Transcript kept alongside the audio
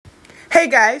Hey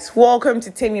guys, welcome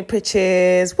to Take Me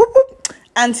Pictures. Whoop, whoop.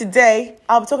 And today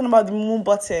I'll be talking about the Mumu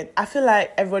button. I feel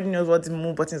like everybody knows what the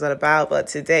Mumu button is all about, but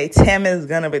today Tim is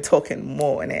gonna be talking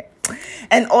more on it.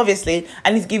 And obviously,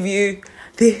 I need to give you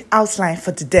the outline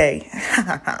for today.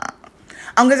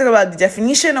 I'm going to talk about the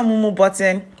definition of Mumu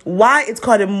button, why it's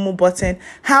called a Mumu button,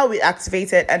 how it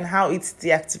activated, and how it's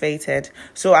deactivated.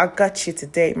 So I got you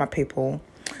today, my people.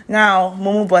 Now,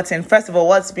 Mumu button. First of all,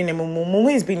 what's been a Mumu?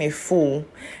 Mumu is being a fool.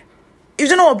 If you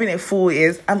don't know what being a fool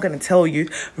is, I'm going to tell you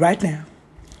right now.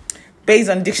 Based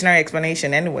on dictionary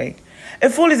explanation, anyway. A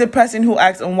fool is a person who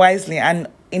acts unwisely and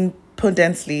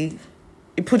impudently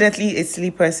a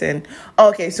silly person.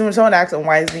 Okay, so someone acts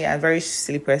unwisely and very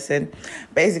silly person.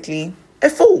 Basically, a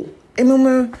fool. A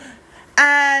mumu.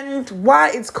 And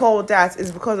why it's called that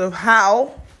is because of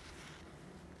how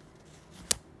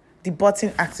the button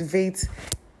activates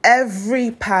every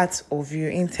part of you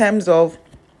in terms of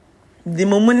the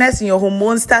mumuness in your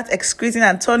hormones start excreting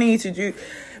and turning you to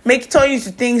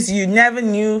things you never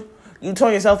knew you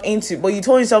turn yourself into, but you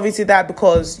turn yourself into that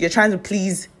because you're trying to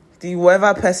please the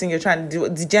whatever person you're trying to do,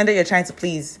 the gender you're trying to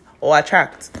please or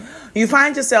attract. You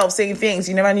find yourself saying things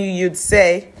you never knew you'd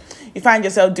say. You find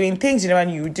yourself doing things you never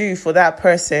knew you'd do for that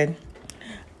person.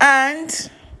 And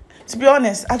to be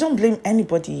honest, I don't blame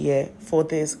anybody here for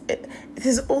this. It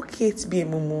is okay to be a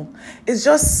mumu. It's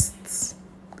just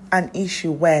an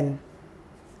issue when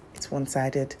it's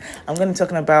one-sided. I'm going to be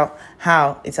talking about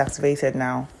how it's activated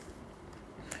now.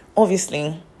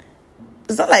 Obviously,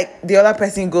 it's not like the other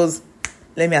person goes,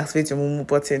 let me activate your mumu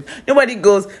button. Nobody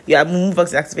goes, yeah, mumu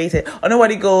button activated. Or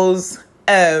nobody goes,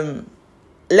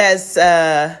 let's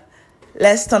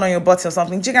turn on your button or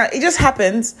something. It just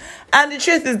happens. And the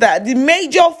truth is that the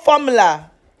major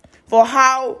formula for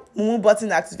how mumu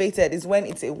button activated is when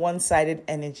it's a one-sided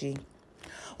energy.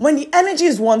 When the energy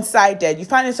is one-sided, you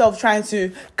find yourself trying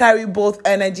to carry both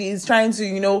energies, trying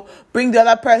to, bring the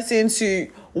other person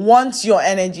to want your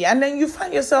energy. And then you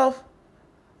find yourself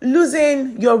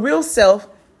losing your real self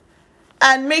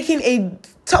and making a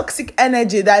toxic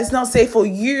energy that is not safe for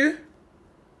you,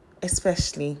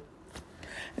 especially.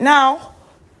 Now,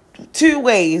 two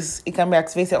ways it can be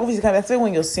activated. Obviously, it can be activated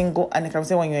when you're single and it can be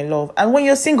activated when you're in love. And when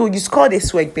you're single, you score a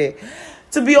swag bear.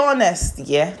 To be honest,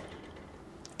 yeah,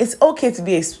 it's okay to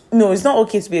be it's not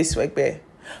okay to be a swag bear.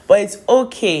 But it's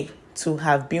okay to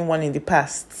have been one in the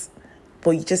past.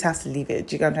 But you just have to leave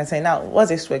it. You get what I'm trying to say? Now,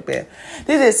 what's a swag bear?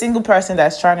 This is a single person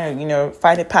that's trying to,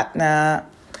 find a partner.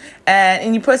 And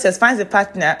in the process, finds a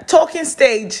partner. Talking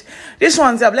stage. This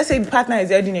one's up. Let's say the partner is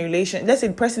already in a relationship. Let's say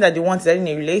the person that they want is already in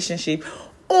a relationship.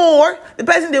 Or the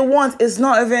person they want is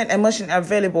not even emotionally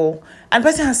available. And the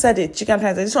person has said it. You get what I'm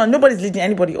trying to say? This one, nobody's leading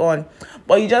anybody on.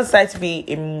 But you just decide to be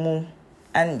a mumu.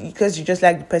 And because you just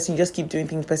like the person, you just keep doing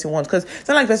things the person wants. Because it's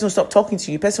not like the person will stop talking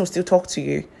to you. The person will still talk to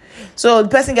you. So the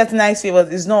person gets nice favors.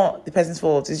 It's not the person's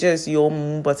fault. It's just your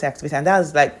mumu button activity. And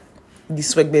that's like the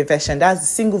swagbear version. That's the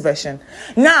single version.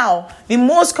 Now, the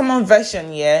most common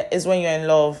version here is when you're in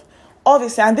love.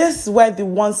 Obviously, and this is where the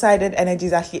one-sided energy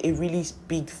is actually a really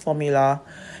big formula.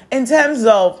 In terms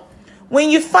of when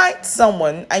you find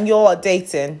someone and you're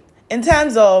dating, in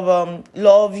terms of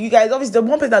love, you guys, obviously, the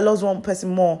one person that loves one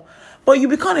person more. But you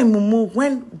become a mumu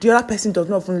when the other person does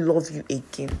not even love you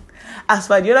again. As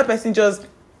far as the other person just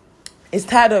is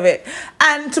tired of it.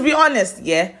 And to be honest,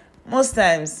 yeah, most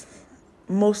times,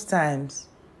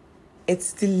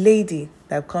 it's the lady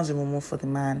that becomes a mumu for the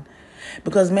man.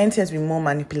 Because men tend to be more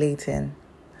manipulating.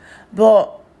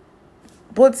 But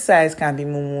both sides can be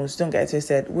mumus. Don't get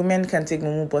twisted. Women can take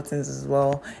mumu buttons as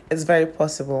well. It's very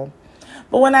possible.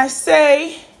 But when I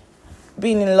say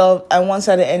being in love and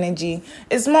one-sided energy,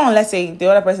 it's more on, let's say, the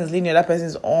other person is leading, the other person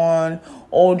is on,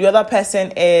 or the other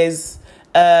person is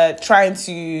trying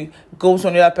to go to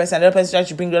another person, and the other person is trying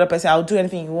to bring the other person, I'll do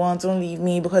anything you want, don't leave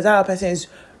me, because that other person is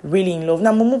really in love.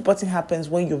 Now, mumu button happens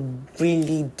when you're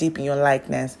really deep in your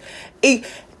likeness.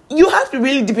 You have to be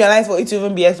really deep in your life for it to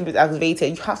even be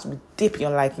activated. You have to be deep in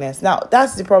your likeness. Now,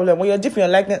 that's the problem. When you're deep in your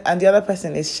likeness and the other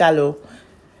person is shallow,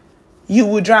 you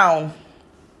will drown.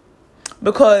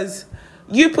 Because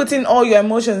you putting all your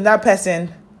emotions in that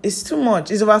person is too much.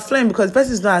 It's overflowing because the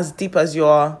person is not as deep as you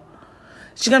are.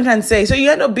 She can try and say. So you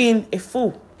end up being a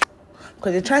fool.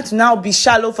 Because you're trying to now be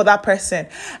shallow for that person.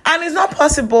 And it's not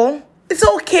possible. It's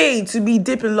okay to be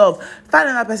deep in love. Find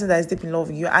another person that is deep in love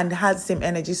with you and has the same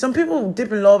energy. Some people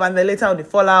deep in love and then later they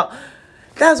fall out.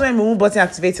 That's when mumu button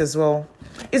activates as well.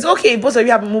 It's okay if both of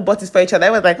you have mumu buttons for each other.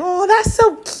 It was like, oh, that's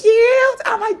so cute.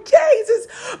 Oh my Jesus.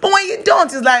 But when you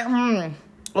don't, it's like,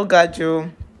 oh God,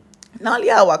 Joe. Now,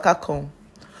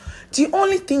 the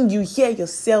only thing you hear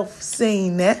yourself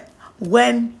saying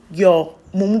when you're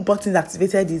Mumu button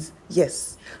activated is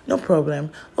yes. No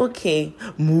problem. Okay.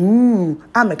 Moo.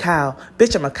 I'm a cow.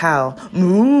 Bitch, I'm a cow.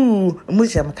 Moo.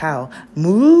 Mooch, I'm a cow.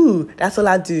 Moo. That's all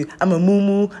I do. I'm a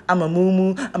moo. I'm a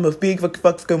moo. I'm a big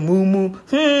fuck moo.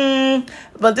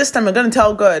 But this time I'm going to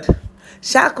tell God,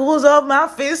 shackles off my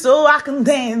face so I can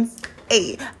dance.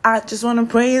 Hey, I just want to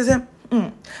praise him.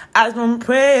 I just want to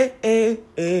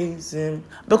praise him.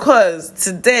 Because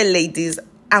today, ladies,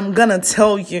 I'm going to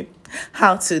tell you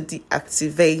how to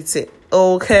deactivate it.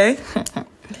 Okay?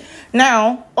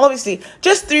 Now, obviously,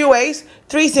 just 3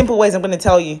 simple ways I'm going to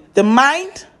tell you. The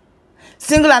mind,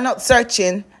 single and not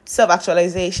searching,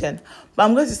 self-actualization. But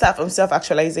I'm going to start from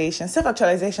self-actualization.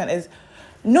 Self-actualization is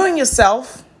knowing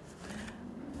yourself,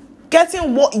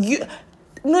 knowing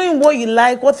what you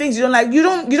like, what things you don't like. You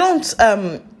don't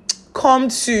come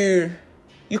to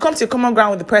a common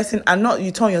ground with the person and not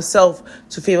you turn yourself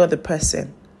to favor the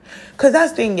person. Because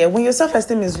that's the thing, yeah. When your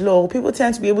self-esteem is low, people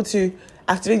tend to be able to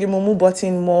activate your mumu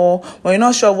button more. When you're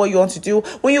not sure what you want to do,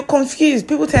 when you're confused,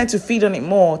 people tend to feed on it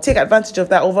more, take advantage of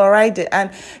that, override it,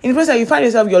 and in the process you find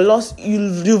yourself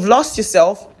you've lost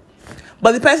yourself,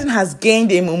 but the person has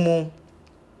gained a mumu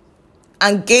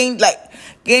and gained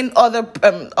other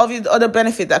other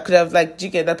benefit that could have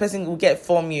that person will get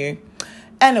from you.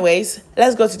 Anyways,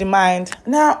 let's go to the mind.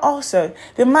 Now, also,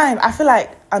 the mind, I feel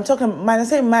like I'm talking mind. I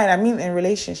say mind, I mean in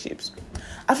relationships.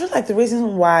 I feel like the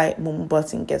reason why mumu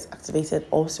button gets activated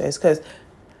also is because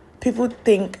people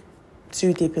think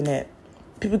too deep in it.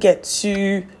 People get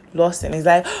too lost in it. It's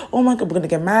like, oh my God, we're going to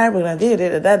get married. We're going to do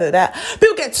that.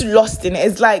 People get too lost in it.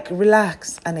 It's like,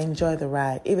 relax and enjoy the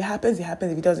ride. If it happens, it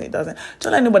happens. If it doesn't, it doesn't.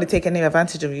 Don't let nobody take any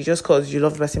advantage of you just because you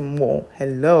love the person more.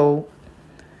 Hello.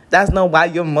 That's not why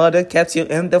your mother kept you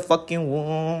in the fucking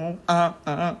womb.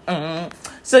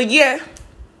 So yeah,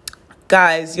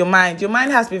 guys, your mind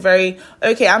has to be very,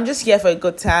 okay, I'm just here for a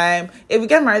good time. If we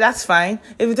get married, that's fine.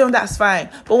 If we don't, that's fine.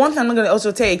 But one thing I'm not going to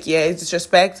also take, is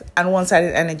disrespect and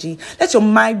one-sided energy. Let your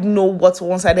mind know what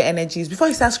one-sided energy is before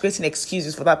you start creating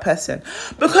excuses for that person.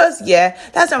 Because,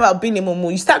 that's not about being a mumu.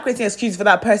 You start creating excuses for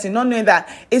that person, not knowing that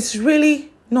it's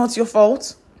really not your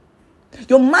fault.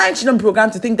 Your mind shouldn't be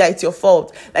programmed to think that it's your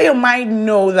fault. Let your mind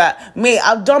know that,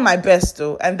 I've done my best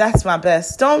though, and that's my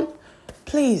best. Don't,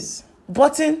 please,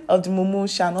 button of the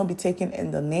mumu shall not be taken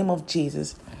in the name of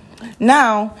Jesus.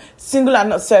 Now, single and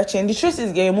not searching. The truth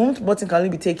is, your mumu button can only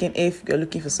be taken if you're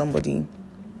looking for somebody.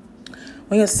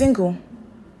 When you're single,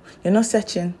 you're not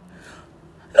searching.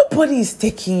 Nobody is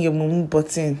taking your mumu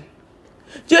button.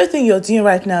 The only thing you're doing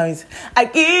right now is, I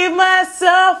give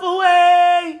myself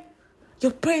away.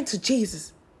 You're praying to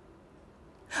Jesus.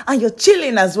 And you're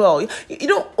chilling as well. You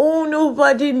don't owe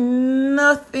nobody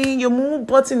nothing. Your mumu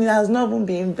button has not even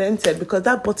been invented because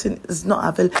that button is not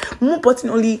available. Mumu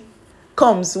button only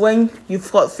comes when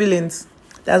you've got feelings.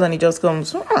 That's when it just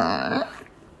comes. And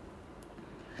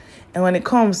when it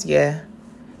comes,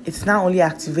 it's not only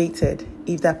activated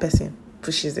if that person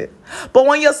pushes it. But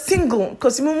when you're single,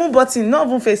 because mumu button, not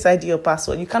even Face ID or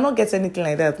password, you cannot get anything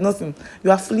like that. Nothing. You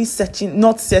are fully searching,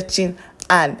 not searching,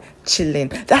 and chilling.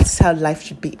 That's how life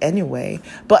should be anyway.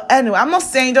 But anyway, I'm not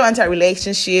saying don't enter a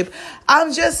relationship.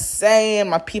 I'm just saying,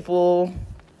 my people,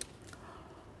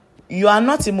 you are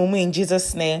not a mumu in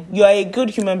Jesus' name. You are a good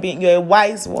human being. You're a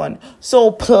wise one.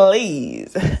 So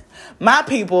please, my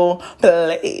people,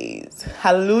 please,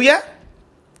 hallelujah.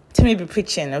 To me be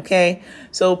preaching, okay?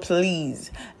 So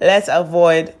please, let's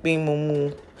avoid being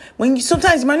mumu.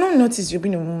 Sometimes you might not notice you're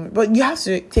being a mumu, but you have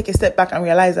to take a step back and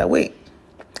realize that, wait,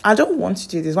 I don't want to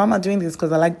do this. Why am I doing this?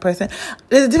 Because I like the person.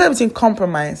 There's a difference between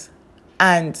compromise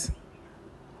and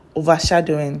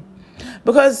overshadowing.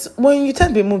 Because when you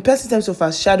tend to be mumu, person tends to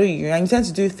overshadow you, and you tend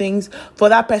to do things for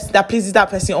that person that pleases that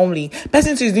person only.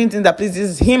 Person who is doing things that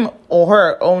pleases him or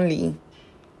her only. You know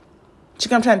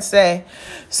what I'm trying to say?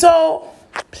 So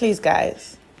please,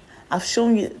 guys, I've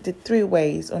shown you the 3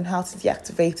 ways on how to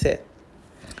deactivate it.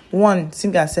 1,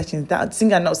 single and searching. That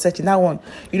single and not searching. That one,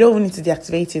 you don't even need to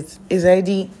deactivate it. It's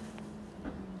already,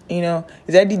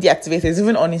 it's already deactivated. It's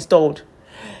even uninstalled.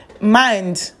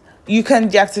 Mind, you can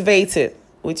deactivate it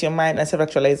with your mind and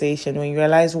self-actualization. When you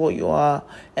realize what you are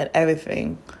and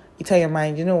everything, you tell your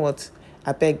mind, you know what?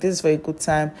 I beg, this is for a good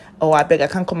time. Or I beg, I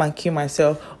can't come and kill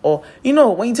myself. Or,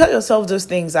 when you tell yourself those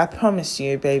things, I promise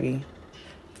you, baby,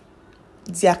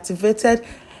 deactivated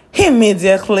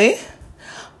immediately.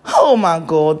 Oh my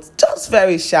God, just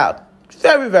very sharp,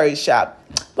 very, very sharp.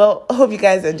 Well, I hope you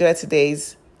guys enjoyed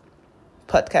today's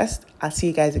podcast. I'll see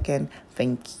you guys again.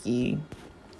 Thank you.